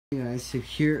Hey guys, so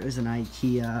here is an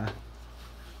Ikea.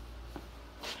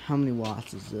 How many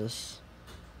watts is this?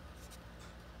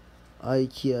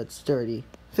 Ikea, it's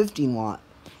 15 watt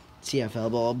CFL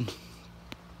bulb.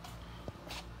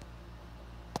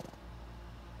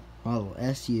 Model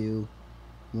SU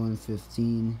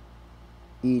 115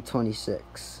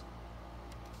 E26.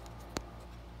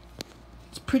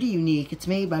 It's pretty unique. It's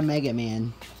made by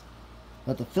Megaman,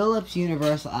 but the Philips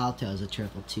Universal Alto is a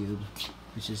triple tube,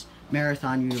 which is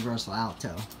Marathon Universal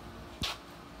Alto.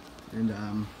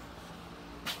 And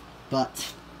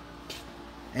but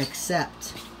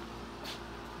except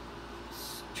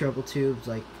triple tubes,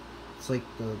 like it's like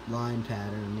the line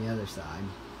pattern on the other side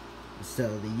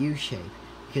instead of the U shape,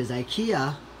 because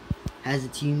Ikea has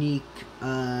its unique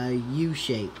U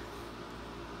shape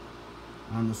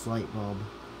on this light bulb,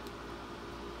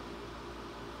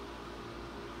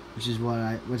 which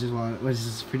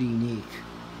is pretty unique.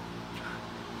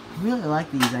 I really like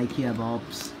these Ikea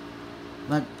bulbs,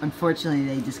 but unfortunately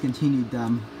they discontinued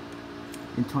them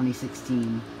in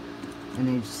 2016, and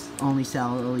they just only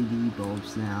sell LED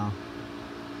bulbs now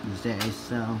these days.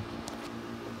 So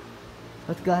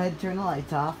let's go ahead and turn the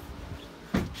lights off.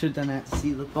 Should have done that to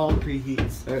see the bulb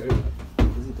preheats.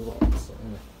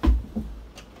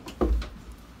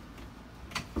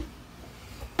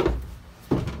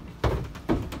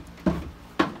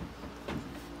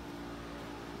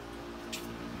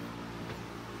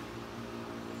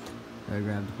 I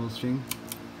grabbed the pull string.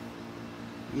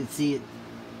 You can see it,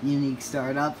 unique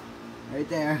startup right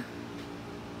there.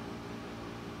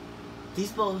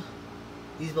 These bulbs,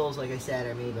 like I said,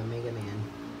 are made by Megaman.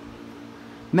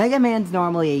 Megaman's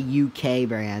normally a UK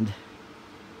brand,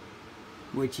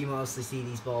 which you mostly see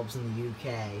these bulbs in the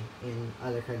UK, in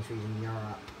other countries in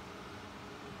Europe.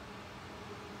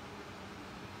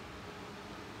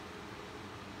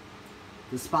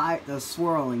 The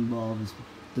swirling bulbs,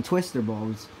 the twister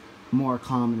bulbs, more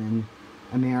common in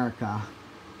America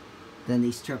than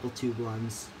these triple tube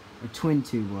ones or twin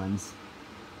tube ones.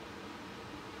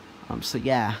 So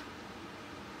yeah,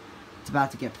 it's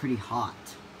about to get pretty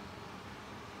hot.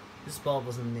 This bulb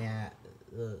was in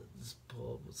this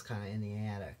bulb was kind of in the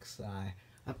attic, so I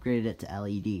upgraded it to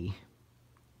LED.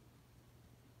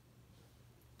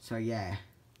 So yeah,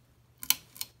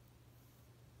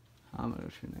 I'm gonna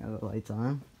turn the other lights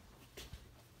on.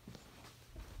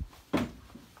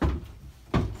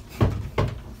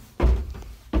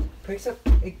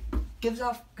 It gives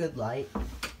off good light.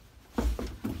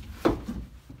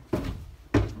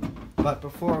 But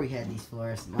before we had these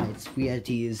fluorescent lights, we had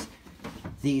to use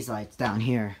these lights down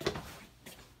here.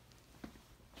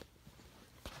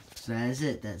 So that is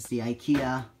it. That's the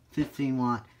Ikea 15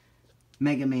 watt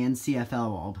Megaman CFL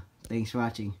bulb. Thanks for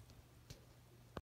watching.